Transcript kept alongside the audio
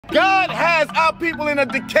God has our people in a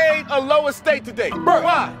decayed or lower state today.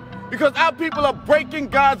 Why? Because our people are breaking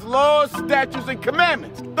God's laws, statutes, and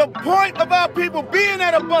commandments. The point of our people being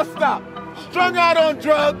at a bus stop, strung out on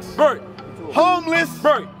drugs, homeless,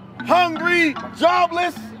 hungry,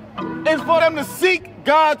 jobless, is for them to seek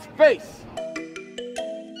God's face.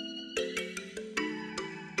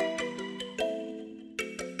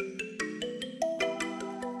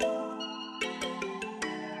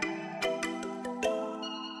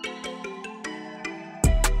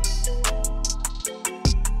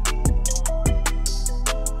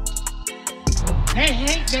 They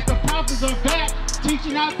hate that the prophets are back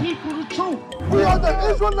teaching our people the truth. We are the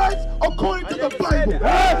Israelites according to the Bible.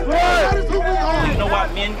 That's right. That is who we are. You know why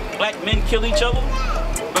black men kill each other?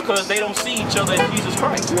 Because they don't see each other as Jesus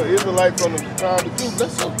Christ. You're an Israelite from the time of the truth.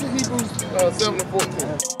 Let's look at Hebrews 7 and 14.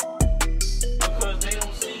 Because they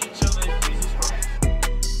don't see each other as Jesus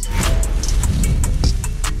Christ.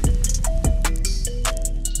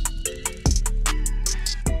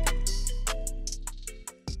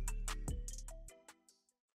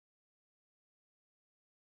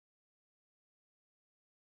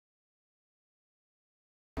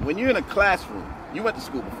 When you're in a classroom, you went to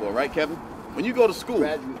school before, right, Kevin? When you go to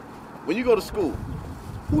school,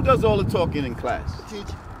 who does all the talking in class? The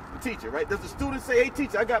teacher. The teacher, right? Does the student say, hey,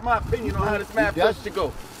 teacher, I got my opinion on how this math question should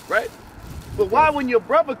go, right? But why when your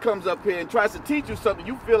brother comes up here and tries to teach you something,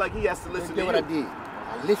 you feel like he has to listen to you? What I did.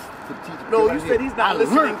 I listened to the teacher. No, you said he's not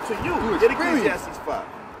listening to you. Get Ecclesiastes 5.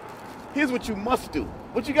 Here's what you must do.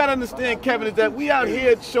 What you got to understand, Kevin, is that we out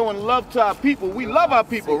here showing love to our people. We love our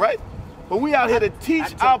people, right? But we out here to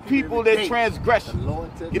teach our people their transgression.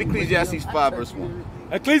 Get Ecclesiastes 5, verse 1.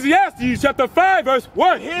 Ecclesiastes chapter 5, verse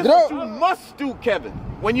 1. Here's what you must do, Kevin,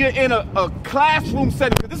 when you're in a classroom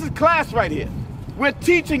setting. Because this is class right here. We're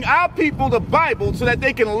teaching our people the Bible so that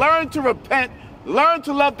they can learn to repent, learn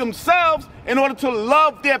to love themselves in order to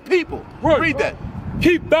love their people. Read that.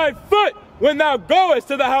 Keep thy foot when thou goest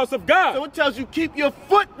to the house of God. So it tells you keep your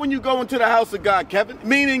foot when you go into the house of God, Kevin.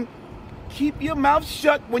 Meaning, keep your mouth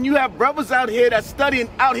shut when you have brothers out here that's studying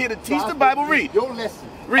out here to teach the Bible. Read. Your lesson.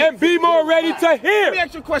 Read. And be more ready to hear. Let me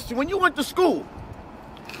ask you a question. When you went to school,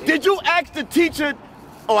 did you ask the teacher,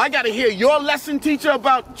 oh, I got to hear your lesson, teacher,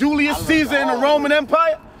 about Julius Caesar and the Roman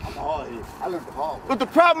Empire? I'm hard here. I learned the hard way. But the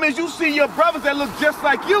problem is you see your brothers that look just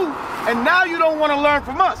like you, and now you don't want to learn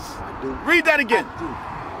from us. I do. Read that again.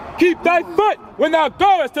 Keep thy foot when thou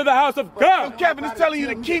goest to the house of God. So Kevin is telling you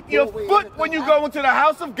to keep your foot when you go into the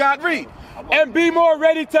house of God. Read. And be more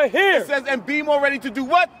ready to hear. It says, and be more ready to do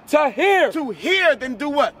what? To hear. To hear, then do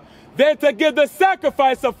what? Than to give the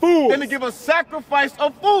sacrifice of fools. Then to give a sacrifice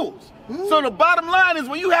of fools. So the bottom line is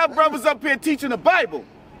when you have brothers up here teaching the Bible,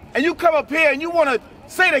 and you come up here and you want to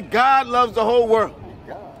say that God loves the whole world,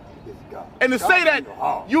 and to say that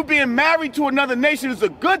you being married to another nation is a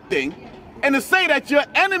good thing, and to say that your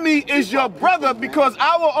enemy is your brother because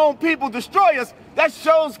our own people destroy us, that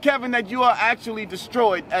shows, Kevin, that you are actually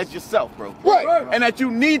destroyed as yourself, bro. Right. And that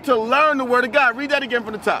you need to learn the word of God. Read that again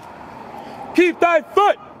from the top. Keep thy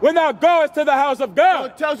foot when thou goest to the house of So God.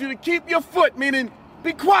 it tells you to keep your foot, meaning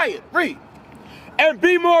be quiet. Read. And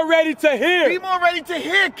be more ready to hear. Be more ready to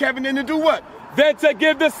hear, Kevin, than to do what? Than to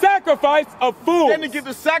give the sacrifice of fools. Then to give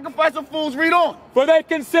the sacrifice of fools. Read on. For they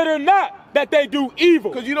consider not that they do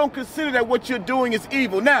evil. Because you don't consider that what you're doing is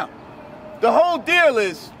evil. Now, the whole deal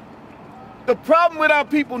is, the problem with our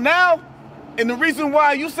people now, and the reason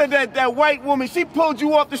why you said that that white woman, she pulled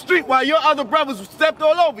you off the street while your other brothers stepped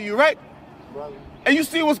all over you, right? Brother. And you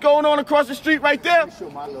see what's going on across the street right there? Show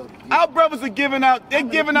my love to you. Our brothers are giving out, they're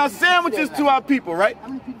giving out sandwiches to our people, right? How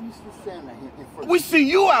many people used to stand out here in front of We see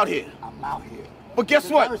you out here. I'm out here. But guess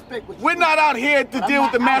Because I what? respect what you We're do. not out here to But I'm deal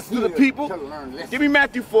with not the masses out of the here people. to learn lessons. Give me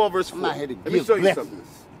Matthew 4, verse 4. I'm not here to Let me give show you blessings. something.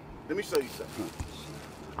 Let me show you something.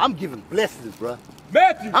 I'm giving blessings, bro.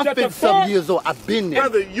 Matthew I'm chapter 57 4. years old. I've been there.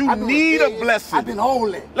 Brother, you I've been need a dead. blessing. I've been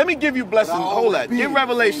holy. Let me give you blessings. But I Hold always that. been Get the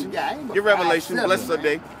Revelation. same guy. I ain't but Get Revelation. 5'7", Bless our man.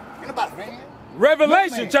 day. Ain't about man.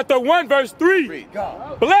 Revelation Man. chapter 1 verse 3. Read.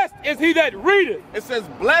 God. Blessed is he that readeth, It says,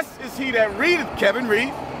 blessed is he that readeth, Kevin, read,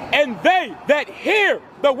 and they that hear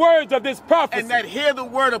the words of this prophecy. and that hear the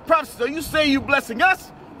word of prophecy. So you say you blessing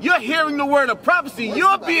us, you're hearing the word of prophecy.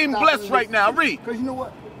 You're being blessed right now. Read. Because you know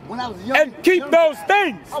what? When I was young, And keep those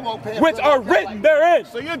things which are written therein.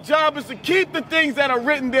 So your job is to keep the things that are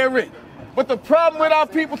written therein. But the problem with our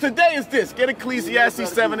people today is this. Get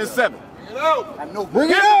Ecclesiastes 7 and 7. I know. Here's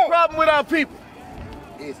the problem with our people.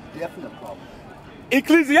 It's definitely a problem.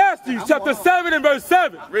 Ecclesiastes chapter 7 and verse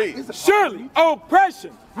 7. Read. Surely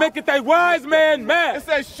oppression maketh a wise man It mad.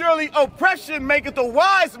 says, surely oppression maketh a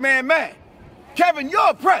wise man mad. Kevin, you're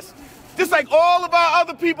oppressed. Just like all of our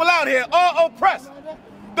other people out here are oppressed.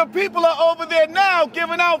 The people are over there now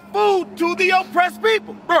giving out food to the oppressed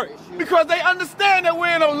people. Right. Because they understand that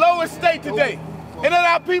we're in a lower state today. And that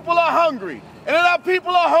our people are hungry. And that our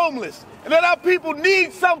people are homeless. And that our people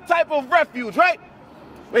need some type of refuge, right?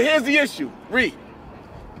 But here's the issue. Read.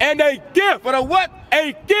 And a gift. But a what?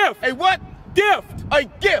 A gift. A what? Gift. A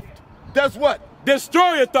gift does what?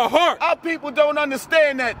 Destroyeth the heart. Our people don't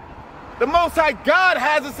understand that the Most High God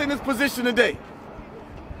has us in this position today.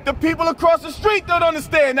 The people across the street don't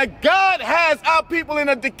understand that God has our people in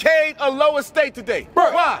a decayed, a lower state today.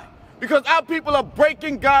 Right. Why? Because our people are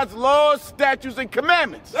breaking God's laws, statutes, and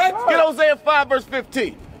commandments. That's Get right. Hosea 5, verse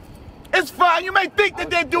 15. It's fine. You may think that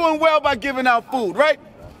they're doing well by giving out food, right?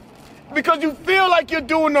 Because you feel like you're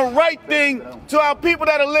doing the right thing to our people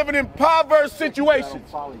that are living in impoverished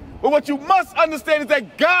situations. But what you must understand is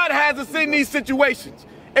that God has us in these situations.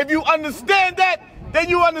 If you understand that, then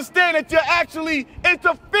you understand that you're actually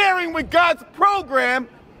interfering with God's program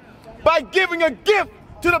by giving a gift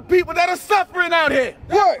to the people that are suffering out here.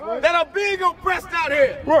 Right. That are being oppressed out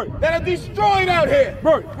here. Right. That are destroyed out here.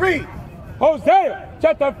 Right. Read. Hosea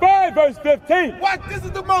chapter 5 verse 15. What? This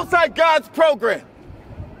is the Most High God's program.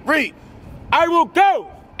 Read. I will go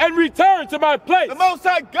and return to my place. The Most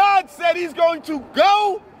High God said he's going to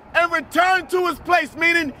go and return to his place,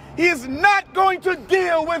 meaning he is not going to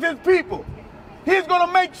deal with his people. He's going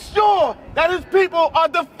to make sure that his people are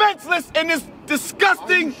defenseless in this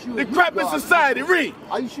disgusting, decrepit society. Read.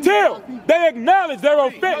 Till they acknowledge their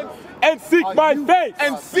offense and seek my face.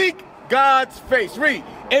 And seek God's face. Read.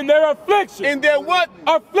 In their affliction. In their what?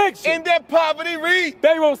 Affliction. In their poverty. Read.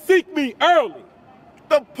 They will seek me early.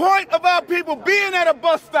 The point of our people being at a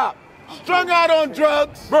bus stop, strung out on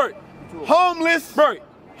drugs, Right. homeless, Right.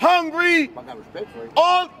 hungry,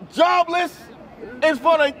 all jobless, is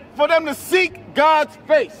for them to seek God's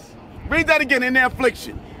face. Read that again. In their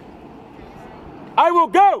affliction. I will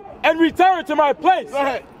go and return to my place. Go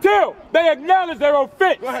ahead. Till they acknowledge their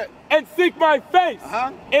offense. Go ahead. And seek my face.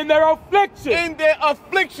 In their affliction. In their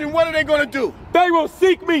affliction, what are they going to do? They will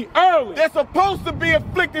seek me early. They're supposed to be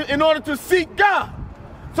afflicted in order to seek God.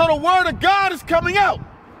 So the word of God is coming out.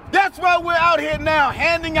 That's why we're out here now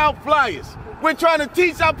handing out flyers. We're trying to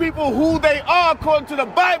teach our people who they are according to the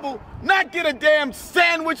Bible, not get a damn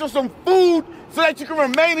sandwich or some food so that you can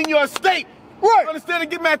remain in your state. Right. Understand it?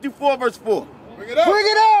 Get Matthew 4, verse 4. Bring it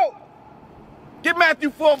out. Get Matthew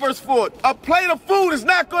 4, verse 4. A plate of food is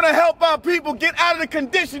not going to help our people get out of the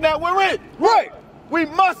condition that we're in. Right. We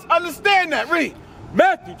must understand that. Read.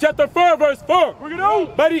 Matthew chapter 4 verse 4. Bring it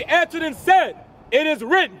out. But he answered and said, it is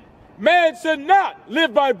written, man should not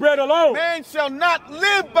live by bread alone. Man shall not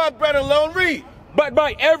live by bread alone. Read. But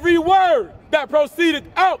by every word that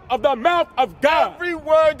proceeded out of the mouth of God. Every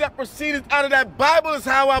word that proceeded out of that Bible is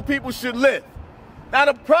how our people should live. Now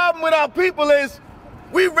the problem with our people is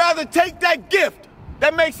we'd rather take that gift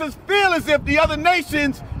that makes us feel as if the other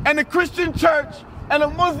nations and the Christian church and the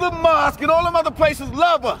Muslim mosque and all them other places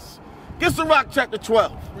love us. Get Sirach chapter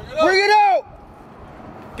 12. Bring it out.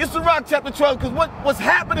 Get Sirach chapter 12, because what's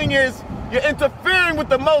happening is you're interfering with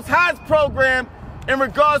the Most High's program in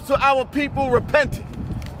regards to our people repenting.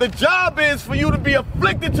 The job is for you to be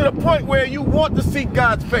afflicted to the point where you want to seek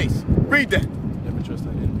God's face. Read that.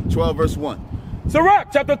 12 verse 1. Sirach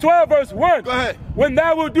chapter 12 verse 1. Go ahead. When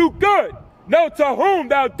thou wilt do good, know to whom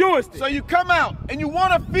thou doest it. So you come out and you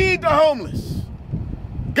want to feed the homeless.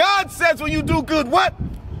 God says when you do good, what?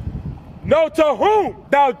 Know to whom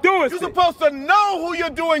thou doest You're it. supposed to know who you're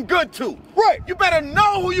doing good to. Right. You better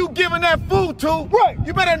know who you're giving that food to. Right.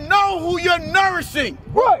 You better know who you're nourishing.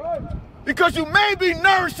 Right. Because you may be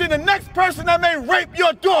nourishing the next person that may rape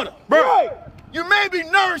your daughter. Right. You may be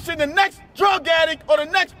nourishing the next drug addict or the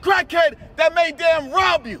next crackhead that may damn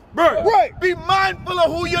rob you. Right. Be mindful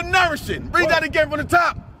of who you're nourishing. Read that again from the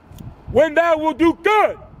top. When thou wilt do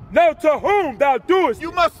good, know to whom thou doest it.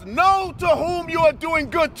 You must know to whom you are doing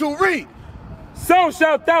good to. Read. So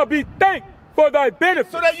shalt thou be thanked for thy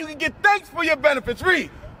benefits. So that you can get thanks for your benefits. Read.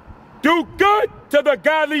 Do good to the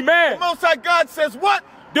godly man. The Most High God says what?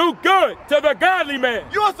 Do good to the godly man.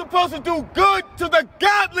 You're supposed to do good to the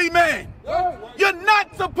godly man. You're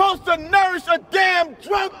not supposed to nourish a damn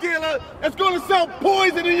drug dealer that's going to sell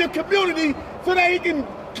poison in your community so that he can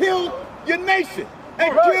kill your nation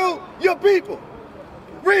and kill your people.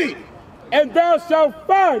 Read. And thou shalt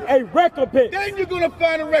find a recompense. Then you're going to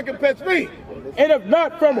find a recompense. Read. And if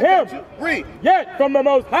not from him, Read. yet from the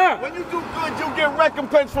Most High. When you do good, you'll get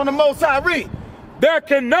recompense from the Most High. Read. There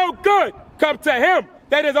can no good come to him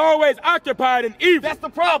that is always occupied in evil. That's the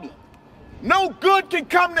problem. No good can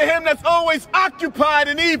come to him that's always occupied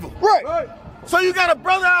in evil. Right. So you got a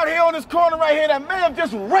brother out here on this corner right here that may have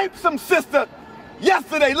just raped some sister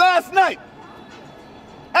yesterday, last night.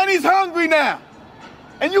 And he's hungry now.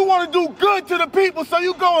 And you want to do good to the people, so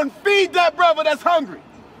you go and feed that brother that's hungry,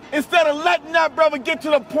 instead of letting that brother get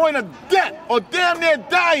to the point of death or damn near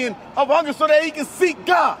dying of hunger so that he can seek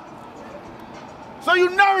God. So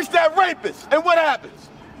you nourish that rapist, and what happens?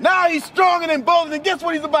 Now he's strong and emboldened, and guess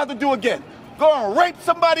what he's about to do again? Go and rape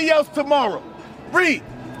somebody else tomorrow. Read.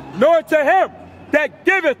 Nor to him that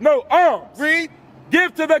giveth no alms. Read.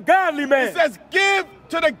 Give to the godly man. It says give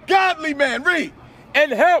to the godly man. Read.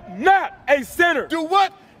 And help not a sinner. Do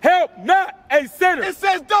what? Help not a sinner. It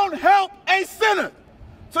says don't help a sinner.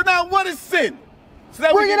 So now what is sin? So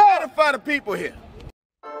that we can edify the people here.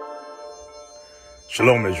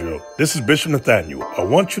 Shalom, Israel. This is Bishop Nathaniel. I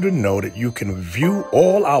want you to know that you can view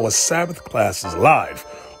all our Sabbath classes live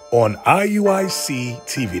on IUIC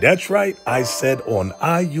TV. That's right, I said on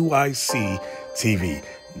IUIC TV.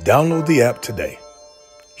 Download the app today.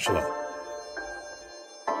 Shalom.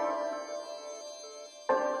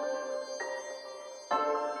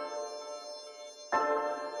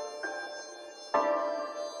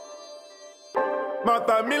 My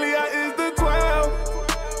familia is the 12.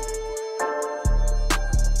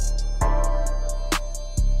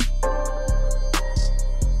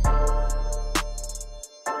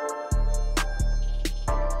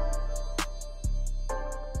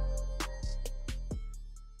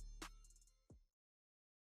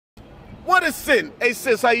 What is sin? Hey,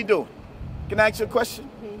 sis, how you doing? Can I ask you a question?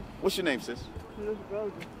 What's your name, sis? Miss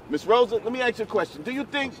Rosa. Miss Rosa, let me ask you a question. Do you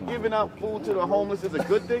think giving out food to the homeless is a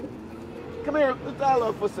good thing? Come here, let's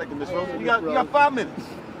dialogue for a second, Miss Rosa. You got 5 minutes.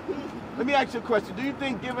 Let me ask you a question. Do you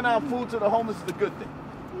think giving out food to the homeless is a good thing?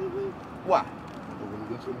 Why?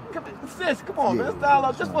 Come here, sis, come on, man. Let's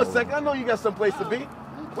dialogue just for a second. I know you got someplace to be.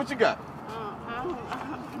 What you got?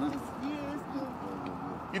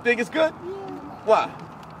 You think it's good? Why?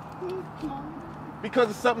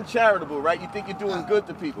 Because it's something charitable, right? You think you're doing good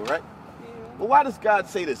to people, right? Well, why does God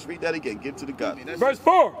say this? Read that again. Give to the godly. Verse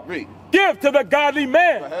 4. Read. Give to the godly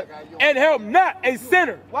man and help not a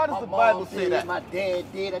sinner. Why does the Bible say that? My dad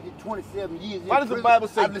did. I did 27 years. Why does the Bible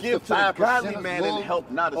say give to the godly man and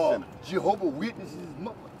help not a sinner? Jehovah Witnesses,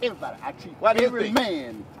 everybody. I treat every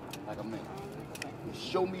man like a man.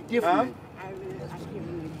 Show me differently.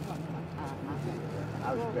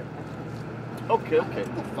 I respect it. Okay.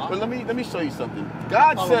 But let me show you something.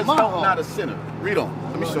 God says help not a sinner. Read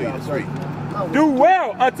on. Let me show you this. Read. Do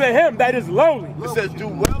well unto him that is lowly. It says do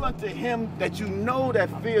well unto him that you know that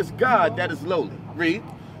fears God that is lowly. Read.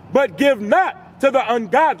 But give not to the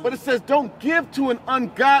ungodly. But it says don't give to an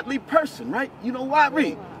ungodly person, right? You know why?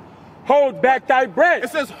 Read. Hold back thy bread.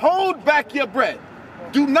 It says hold back your bread.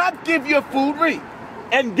 Do not give your food. Read.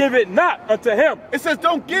 And give it not unto him. It says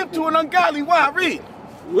don't give to an ungodly. Why? Read.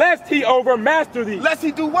 Lest he overmaster thee. Lest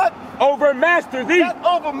he do what? Overmaster thee. That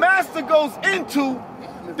overmaster goes into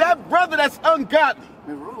that brother that's ungodly.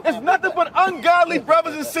 There's nothing but ungodly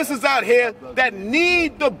brothers and sisters out here that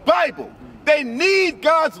need the Bible. They need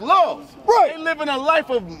God's laws. Right. They live in a life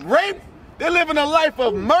of rape. They live in a life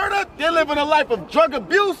of murder. They live in a life of drug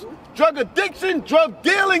abuse, drug addiction, drug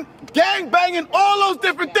dealing, gang banging, all those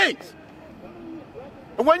different things.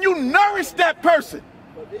 And when you nourish that person,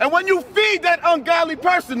 and when you feed that ungodly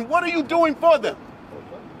person, what are you doing for them?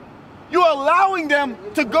 You're allowing them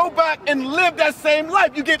to go back and live that same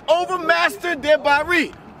life. You get overmastered thereby.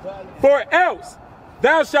 Read. For else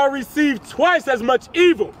thou shalt receive twice as much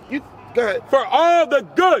evil. Go ahead. For all the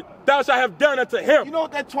good thou shalt have done unto him. You know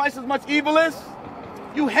what that twice as much evil is?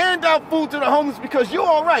 You hand out food to the homeless because you're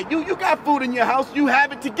all right. You got food in your house. You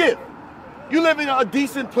have it to give. You live in a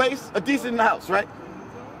decent place, a decent house, right?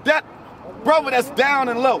 That brother that's down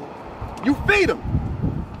and low, you feed him,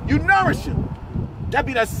 you nourish him. That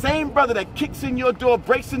be that same brother that kicks in your door,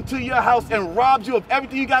 breaks into your house, and robs you of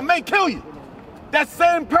everything you got, may kill you. That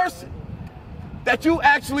same person that you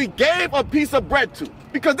actually gave a piece of bread to,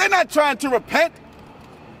 because they're not trying to repent.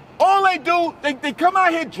 All they do, they come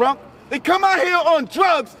out here drunk, they come out here on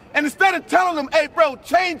drugs, and instead of telling them, hey bro,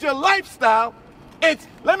 change your lifestyle, it's,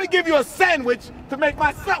 let me give you a sandwich to make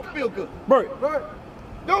myself feel good. Right.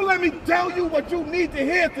 Don't let me tell you what you need to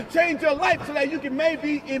hear to change your life so that you can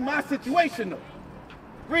maybe in my situation though.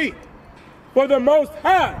 Read. For the Most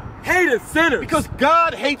High hateth sinners. Because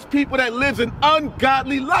God hates people that lives an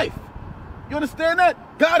ungodly life. You understand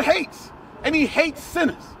that? God hates. And he hates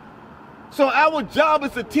sinners. So our job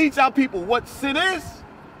is to teach our people what sin is,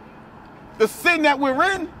 the sin that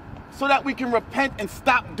we're in, so that we can repent and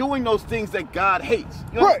stop doing those things that God hates.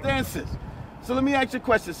 You understand, sis? So let me ask you a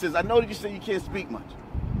question, sis. I know that you say you can't speak much.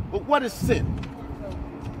 But what is sin?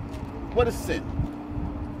 What is sin?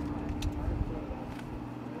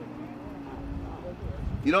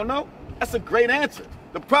 You don't know? That's a great answer.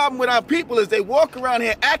 The problem with our people is they walk around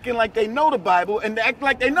here acting like they know the Bible and they act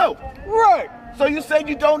like they know. Right. So you said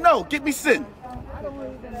you don't know. Give me sin.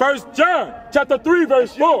 1 John chapter 3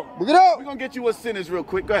 verse 4. Look it up. We're going to get you what sin is real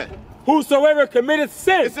quick. Go ahead. Whosoever committeth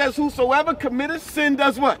sin. It says whosoever committeth sin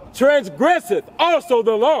does what? Transgresseth also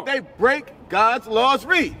the law. They break God's laws.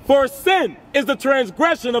 Read. For sin is the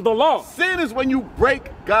transgression of the law. Sin is when you break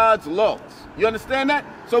God's laws. You understand that?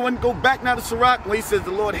 So when go back now to Sirach, when he says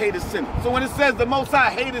the Lord hated sinners. So when it says the Most High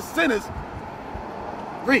hated sinners,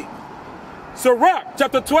 read. Sirach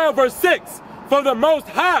chapter 12 verse 6. For the Most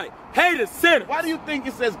High hated sinners. Why do you think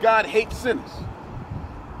it says God hates sinners?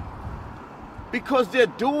 Because they're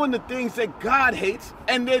doing the things that God hates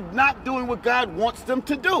and they're not doing what God wants them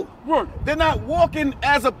to do. Right. They're not walking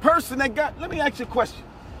as a person that God... Let me ask you a question.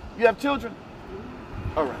 You have children?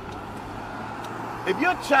 All right. If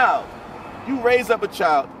your child, you raise up a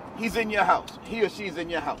child, he's in your house, he or she's in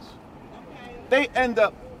your house. They end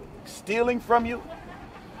up stealing from you.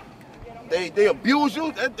 They abuse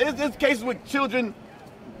you. There's cases where children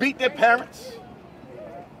beat their parents.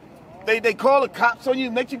 They call the cops on you,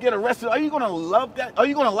 make you get arrested. Are you going to love that? Are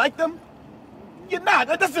you going to like them? You're not.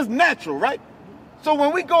 That's just natural, right? So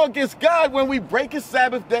when we go against God, when we break his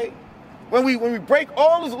Sabbath day, when we break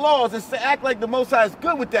all his laws and act like the Most High is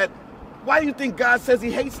good with that, why do you think God says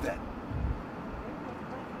he hates that?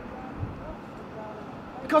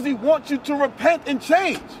 Because he wants you to repent and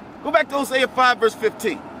change. Go back to Hosea 5 verse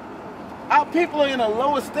 15. Our people are in a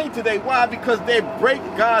lower state today. Why? Because they break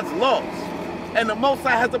God's laws. And the Most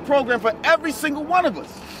High has a program for every single one of us.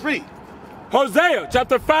 Read. Hosea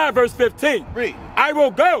chapter 5 verse 15. Read. I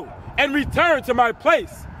will go and return to my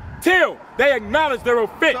place till they acknowledge their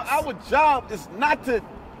offense. So our job is not to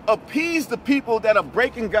appease the people that are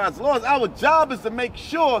breaking God's laws. Our job is to make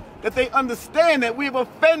sure that they understand that we've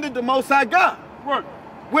offended the Most High God. Right.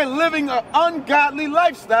 We're living an ungodly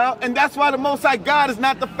lifestyle, and that's why the Most High God is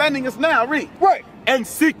not defending us now. Read. Right. And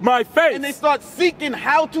seek my face. And they start seeking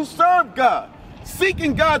how to serve God.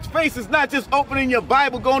 Seeking God's face is not just opening your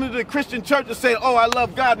Bible, going to the Christian church and saying, oh, I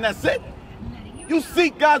love God, and that's it. You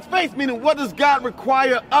seek God's face, meaning what does God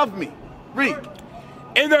require of me? Read.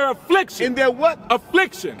 In their affliction. In their what?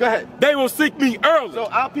 Affliction. Go ahead. They will seek me early. So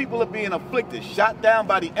our people are being afflicted, shot down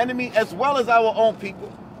by the enemy, as well as our own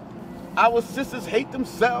people. Our sisters hate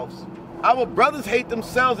themselves. Our brothers hate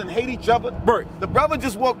themselves and hate each other. Right. The brother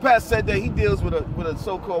just walked past, said that he deals with a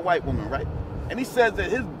so-called white woman, right? And he says that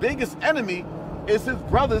his biggest enemy is his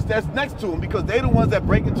brothers that's next to him because they're the ones that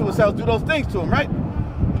break into his house, do those things to him, right?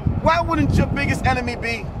 Why wouldn't your biggest enemy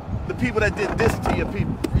be the people that did this to your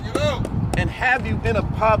people and have you in a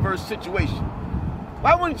perverse situation?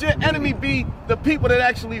 Why wouldn't your enemy be the people that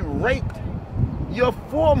actually raped your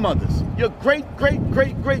foremothers? Your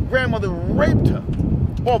great-great-great-great-grandmother raped her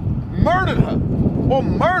or murdered her or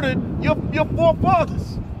murdered your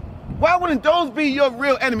forefathers. Why wouldn't those be your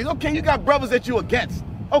real enemies? Okay, you got brothers that you're against.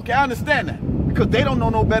 Okay, I understand that because they don't know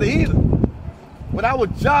no better either. But our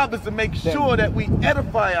job is to make sure that we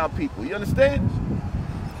edify our people, you understand?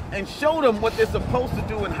 And show them what they're supposed to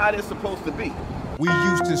do and how they're supposed to be. We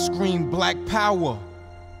used to scream black power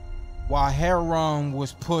while heroin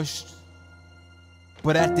was pushed.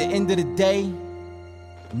 But at the end of the day,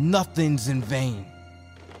 nothing's in vain.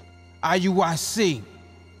 Iuic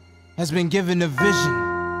has been given a vision.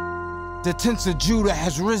 The tents of Judah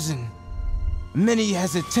has risen. Many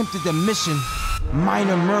has attempted the mission.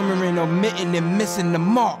 Minor murmuring, omitting, and missing the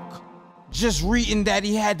mark. Just reading that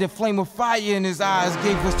he had the flame of fire in his eyes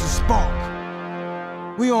gave us the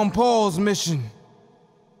spark. We on Paul's mission.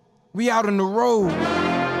 We out on the road,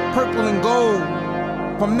 purple and gold.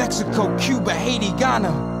 From Mexico, Cuba, Haiti,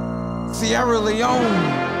 Ghana, Sierra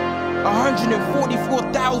Leone.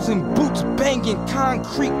 144,000 boots banging,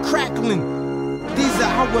 concrete crackling. These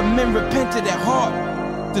are our men repented at heart.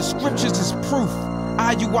 The scriptures is proof.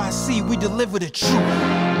 Iuic, we deliver the truth.